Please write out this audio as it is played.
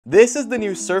This is the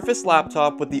new Surface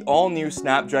laptop with the all-new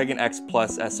Snapdragon X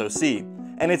Plus SoC,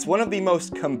 and it's one of the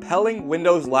most compelling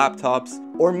Windows laptops,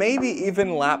 or maybe even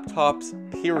laptops,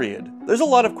 period. There's a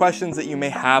lot of questions that you may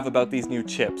have about these new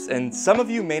chips, and some of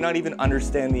you may not even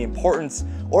understand the importance,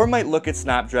 or might look at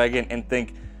Snapdragon and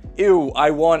think, ew,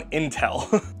 I want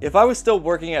Intel. If I was still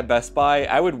working at Best Buy,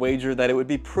 I would wager that it would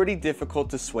be pretty difficult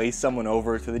to sway someone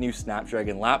over to the new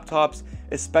Snapdragon laptops,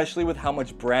 especially with how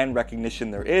much brand recognition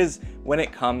there is when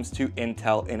it comes to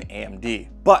Intel and AMD.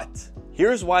 But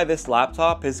here's why this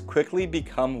laptop has quickly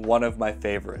become one of my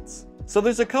favorites. So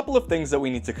there's a couple of things that we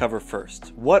need to cover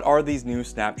first. What are these new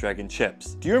Snapdragon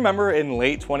chips? Do you remember in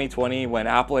late 2020 when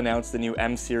Apple announced the new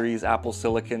M series Apple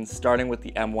Silicon starting with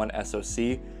the M1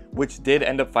 SoC, which did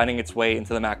end up finding its way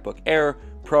into the MacBook Air,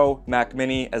 Pro, Mac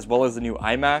Mini, as well as the new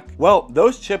iMac? Well,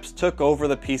 those chips took over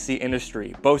the PC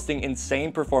industry, boasting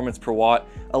insane performance per watt,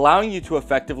 allowing you to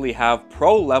effectively have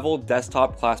pro-level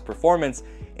desktop class performance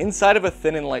inside of a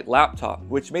thin and light laptop,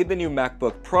 which made the new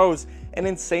MacBook Pros an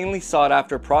insanely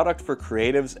sought-after product for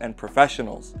creatives and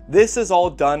professionals. This is all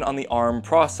done on the ARM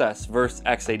process versus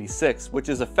x86, which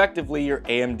is effectively your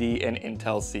AMD and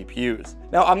Intel CPUs.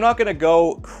 Now, I'm not gonna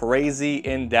go crazy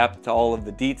in depth to all of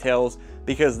the details,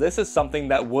 because this is something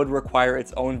that would require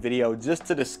its own video just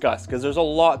to discuss, because there's a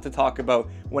lot to talk about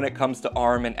when it comes to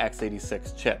ARM and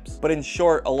x86 chips. But in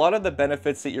short, a lot of the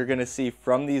benefits that you're gonna see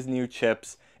from these new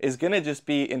chips is gonna just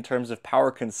be in terms of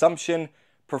power consumption,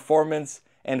 performance,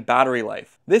 and battery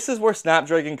life. This is where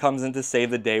Snapdragon comes in to save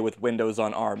the day with Windows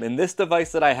on ARM, and this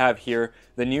device that I have here,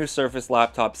 the new Surface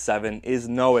Laptop 7, is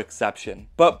no exception.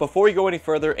 But before we go any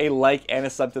further, a like and a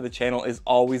sub to the channel is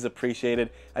always appreciated.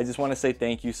 I just want to say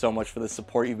thank you so much for the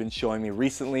support you've been showing me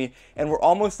recently, and we're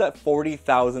almost at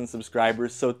 40,000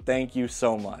 subscribers, so thank you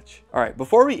so much. Alright,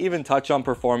 before we even touch on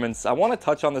performance, I want to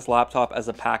touch on this laptop as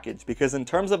a package, because in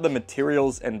terms of the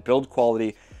materials and build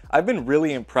quality, I've been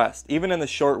really impressed, even in the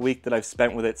short week that I've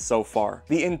spent with it so far.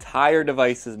 The entire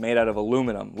device is made out of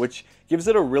aluminum, which gives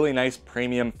it a really nice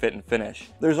premium fit and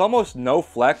finish. There's almost no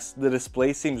flex, the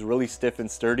display seems really stiff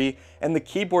and sturdy, and the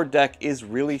keyboard deck is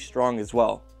really strong as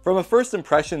well. From a first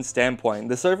impression standpoint,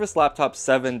 the Surface Laptop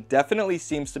 7 definitely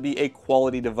seems to be a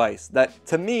quality device that,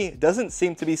 to me, doesn't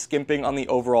seem to be skimping on the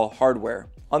overall hardware.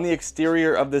 On the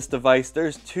exterior of this device,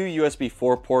 there's two USB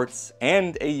 4 ports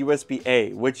and a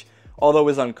USB-A, which, although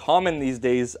is uncommon these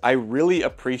days, I really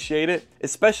appreciate it,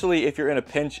 especially if you're in a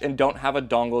pinch and don't have a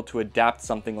dongle to adapt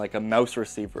something like a mouse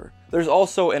receiver. There's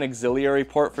also an auxiliary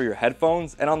port for your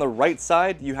headphones, and on the right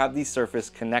side, you have the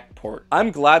Surface Connect port. I'm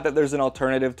glad that there's an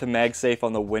alternative to MagSafe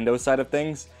on the Windows side of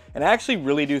things, and I actually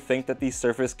really do think that the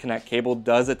Surface Connect cable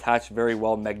does attach very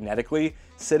well magnetically,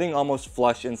 sitting almost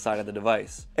flush inside of the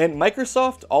device. And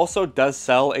Microsoft also does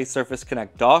sell a Surface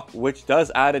Connect dock, which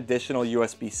does add additional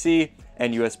USB-C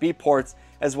and USB ports,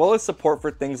 as well as support for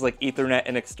things like Ethernet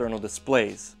and external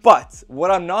displays. But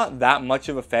what I'm not that much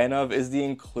of a fan of is the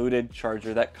included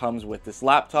charger that comes with this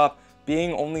laptop,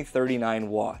 being only 39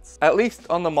 watts. At least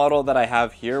on the model that I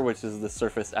have here, which is the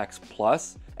Surface X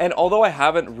Plus. And although I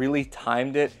haven't really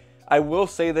timed it, I will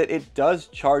say that it does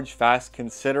charge fast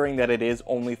considering that it is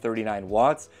only 39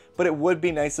 watts, but it would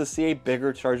be nice to see a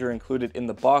bigger charger included in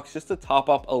the box just to top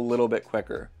up a little bit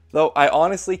quicker. Though I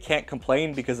honestly can't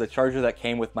complain because the charger that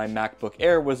came with my MacBook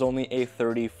Air was only a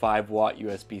 35 watt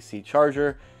USB-C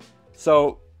charger,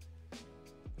 so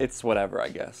it's whatever, I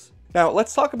guess. Now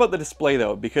let's talk about the display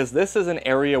though, because this is an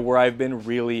area where I've been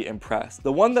really impressed.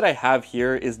 The one that I have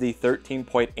here is the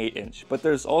 13.8 inch, but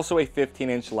there's also a 15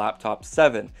 inch Laptop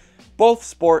 7. Both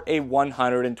sport a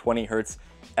 120 Hz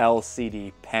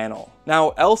LCD panel.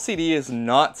 Now LCD is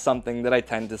not something that I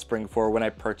tend to spring for when I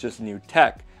purchase new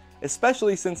tech,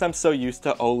 especially since I'm so used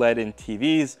to OLED in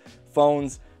TVs,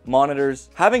 phones, monitors.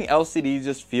 Having LCD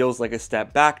just feels like a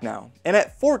step back now. And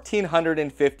at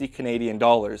 1,450 Canadian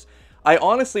dollars, I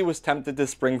honestly was tempted to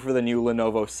spring for the new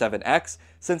Lenovo 7X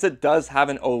since it does have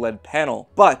an OLED panel.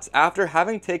 But after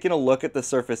having taken a look at the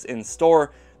Surface in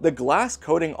store, the glass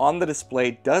coating on the display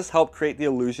does help create the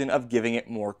illusion of giving it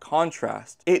more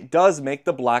contrast. It does make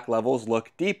the black levels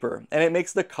look deeper, and it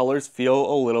makes the colors feel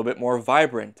a little bit more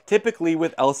vibrant. Typically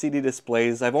with LCD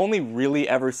displays, I've only really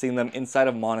ever seen them inside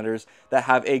of monitors that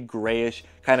have a grayish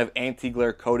kind of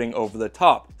anti-glare coating over the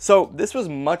top. So this was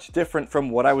much different from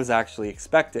what I was actually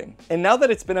expecting. And now that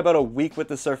it's been about a week with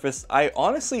the Surface, I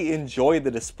honestly enjoy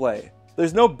the display.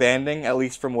 There's no banding, at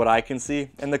least from what I can see,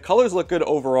 and the colors look good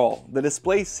overall. The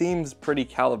display seems pretty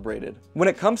calibrated. When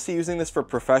it comes to using this for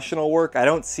professional work, I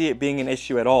don't see it being an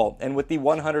issue at all, and with the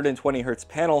 120 Hz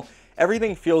panel,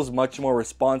 everything feels much more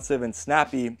responsive and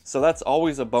snappy, so that's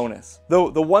always a bonus.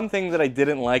 Though the one thing that I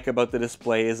didn't like about the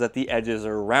display is that the edges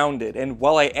are rounded, and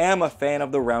while I am a fan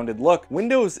of the rounded look,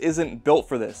 Windows isn't built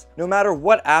for this. No matter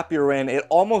what app you're in, it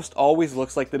almost always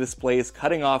looks like the display is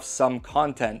cutting off some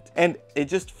content, and it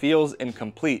just feels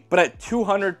incomplete. But at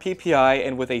 200 ppi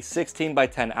and with a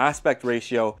 16:10 aspect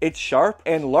ratio, it's sharp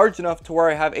and large enough to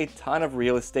where I have a ton of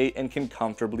real estate and can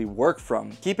comfortably work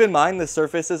from. Keep in mind the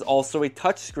Surface is also a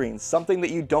touchscreen, something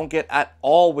that you don't get at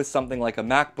all with something like a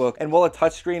MacBook, and while a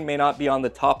touchscreen may not be on the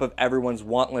top of everyone's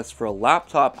want list for a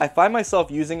laptop, I find myself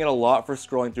using it a lot for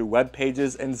scrolling through web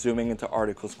pages and zooming into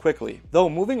articles quickly. Though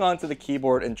moving on to the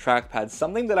keyboard and trackpad,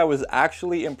 something that I was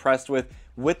actually impressed with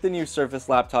the new Surface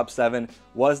Laptop 7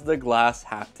 was the glass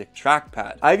haptic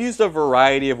trackpad. I've used a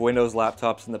variety of Windows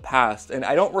laptops in the past, and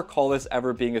I don't recall this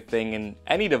ever being a thing in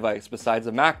any device besides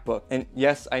a MacBook. And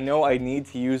yes, I know I need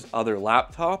to use other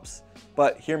laptops,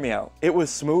 but hear me out. It was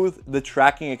smooth, the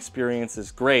tracking experience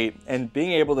is great, and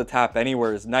being able to tap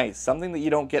anywhere is nice, something that you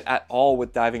don't get at all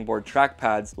with diving board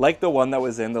trackpads like the one that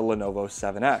was in the Lenovo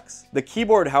 7X. The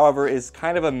keyboard, however, is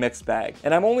kind of a mixed bag,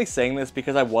 and I'm only saying this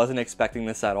because I wasn't expecting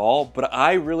this at all, but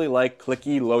I really like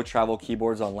clicky, low travel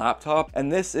keyboards on laptop,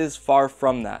 and this is far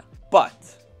from that.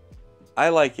 But I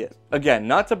like it. Again,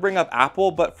 not to bring up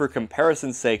Apple, but for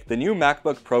comparison's sake, the new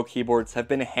MacBook Pro keyboards have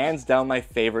been hands down my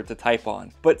favorite to type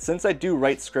on. But since I do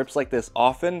write scripts like this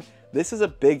often, this is a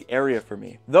big area for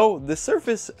me. Though the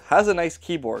Surface has a nice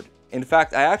keyboard. In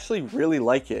fact, I actually really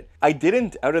like it. I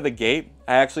didn't out of the gate.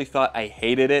 I actually thought I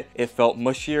hated it. It felt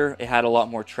mushier, it had a lot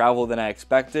more travel than I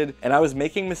expected, and I was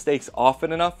making mistakes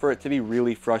often enough for it to be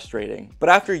really frustrating. But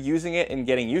after using it and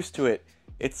getting used to it,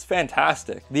 it's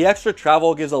fantastic. The extra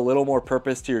travel gives a little more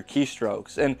purpose to your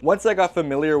keystrokes, and once I got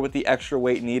familiar with the extra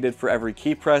weight needed for every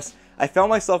key press, I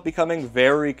found myself becoming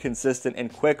very consistent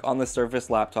and quick on the Surface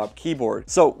Laptop keyboard.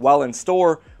 So while in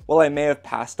store, while I may have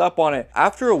passed up on it,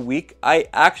 after a week, I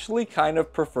actually kind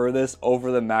of prefer this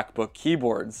over the MacBook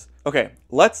keyboards. Okay,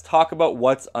 let's talk about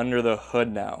what's under the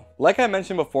hood now. Like I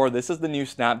mentioned before, this is the new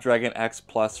Snapdragon X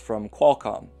Plus from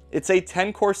Qualcomm. It's a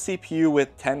 10-core CPU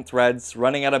with 10 threads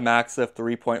running at a max of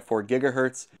 3.4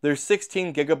 GHz. There's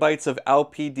 16 GB of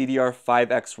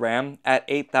LPDDR5X RAM at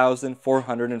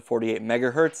 8,448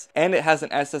 MHz, and it has an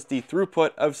SSD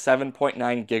throughput of 7.9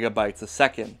 GB a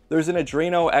second. There's an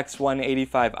Adreno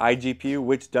X185 iGPU,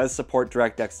 which does support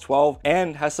DirectX 12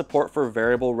 and has support for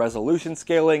variable resolution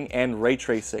scaling and ray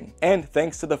tracing. And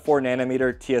thanks to the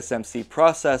 4nm TSMC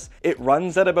process, it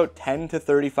runs at about 10 to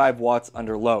 35 watts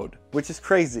under load, which is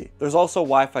crazy. There's also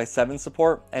Wi-Fi 7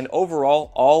 support, and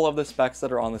overall, all of the specs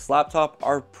that are on this laptop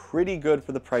are pretty good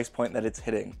for the price point that it's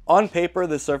hitting. On paper,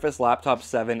 the Surface Laptop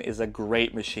 7 is a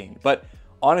great machine, but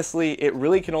honestly, it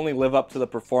really can only live up to the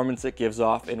performance it gives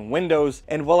off in Windows,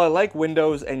 and while I like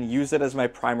Windows and use it as my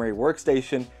primary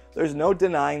workstation, there's no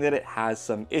denying that it has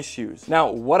some issues. Now,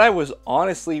 what I was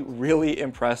honestly really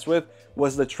impressed with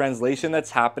was the translation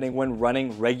that's happening when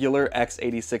running regular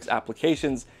x86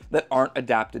 applications that aren't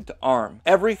adapted to ARM.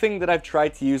 Everything that I've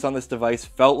tried to use on this device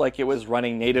felt like it was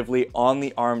running natively on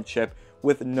the ARM chip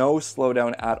with no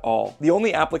slowdown at all. The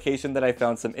only application that I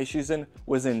found some issues in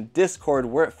was in Discord,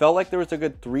 where it felt like there was a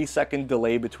good 3-second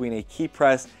delay between a key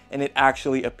press and it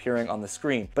actually appearing on the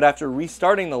screen. But after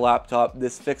restarting the laptop,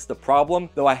 this fixed the problem,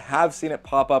 though I have seen it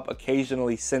pop up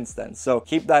occasionally since then, so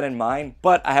keep that in mind.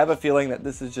 But I have a feeling that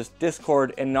this is just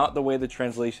Discord and not the way the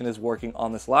translation is working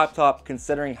on this laptop,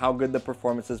 considering how good the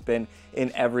performance has been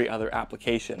in every other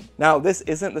application. Now, this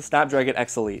isn't the Snapdragon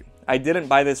X Elite. I didn't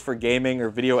buy this for gaming or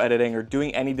video editing or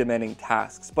doing any demanding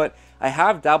tasks, but I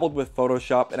have dabbled with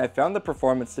Photoshop and I found the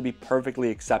performance to be perfectly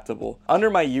acceptable. Under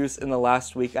my use in the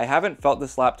last week, I haven't felt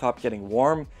this laptop getting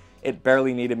warm, it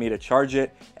barely needed me to charge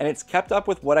it, and it's kept up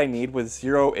with what I need with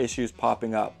zero issues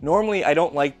popping up. Normally, I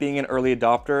don't like being an early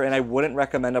adopter and I wouldn't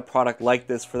recommend a product like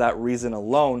this for that reason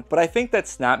alone, but I think that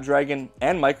Snapdragon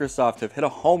and Microsoft have hit a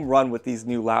home run with these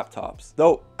new laptops.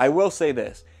 Though, I will say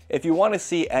this, if you want to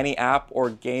see any app or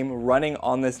game running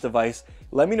on this device,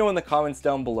 let me know in the comments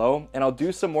down below and I'll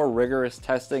do some more rigorous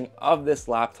testing of this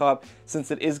laptop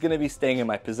since it is going to be staying in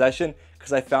my possession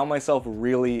because I found myself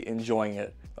really enjoying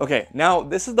it. Okay, now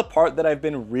this is the part that I've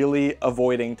been really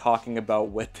avoiding talking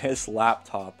about with this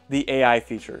laptop, the AI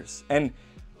features. And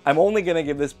I'm only going to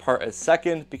give this part a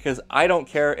second because I don't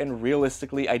care, and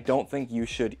realistically I don't think you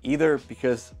should either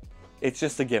because it's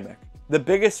just a gimmick. The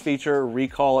biggest feature,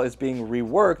 recall, is being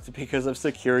reworked because of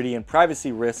security and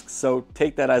privacy risks, so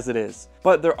take that as it is.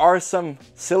 But there are some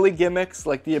silly gimmicks,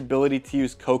 like the ability to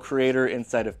use co-creator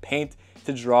inside of Paint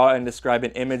to draw and describe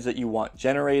an image that you want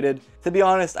generated. To be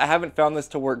honest, I haven't found this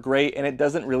to work great, and it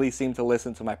doesn't really seem to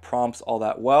listen to my prompts all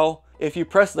that well. If you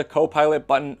press the Copilot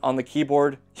button on the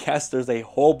keyboard, yes, there's a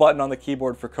whole button on the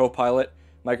keyboard for Copilot.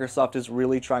 Microsoft is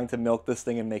really trying to milk this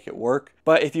thing and make it work.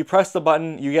 But if you press the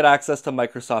button, you get access to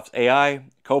Microsoft's AI,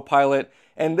 Copilot,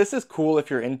 and this is cool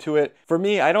if you're into it. For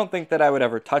me, I don't think that I would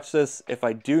ever touch this. If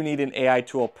I do need an AI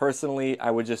tool personally, I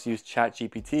would just use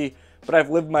ChatGPT, but I've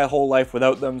lived my whole life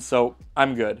without them, so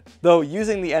I'm good. Though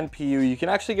using the NPU, you can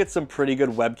actually get some pretty good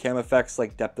webcam effects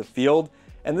like depth of field,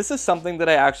 and this is something that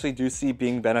I actually do see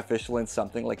being beneficial in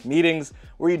something like meetings,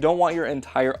 where you don't want your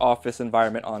entire office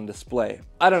environment on display.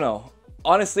 I don't know.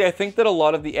 Honestly, I think that a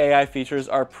lot of the AI features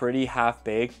are pretty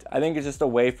half-baked. I think it's just a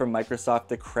way for Microsoft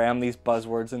to cram these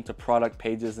buzzwords into product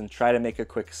pages and try to make a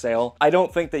quick sale. I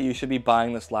don't think that you should be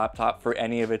buying this laptop for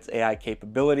any of its AI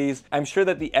capabilities. I'm sure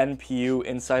that the NPU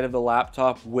inside of the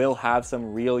laptop will have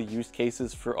some real use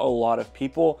cases for a lot of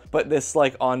people, but this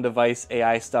like on-device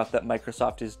AI stuff that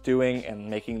Microsoft is doing and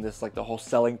making this like the whole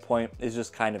selling point is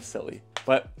just kind of silly.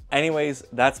 But anyways,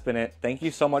 that's been it. Thank you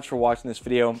so much for watching this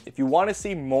video. If you want to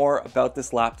see more about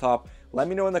this laptop, let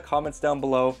me know in the comments down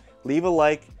below. Leave a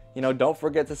like, don't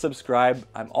forget to subscribe.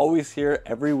 I'm always here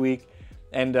every week.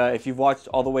 And if you've watched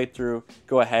all the way through,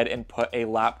 go ahead and put a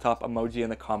laptop emoji in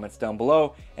the comments down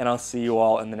below, and I'll see you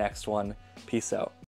all in the next one. Peace out.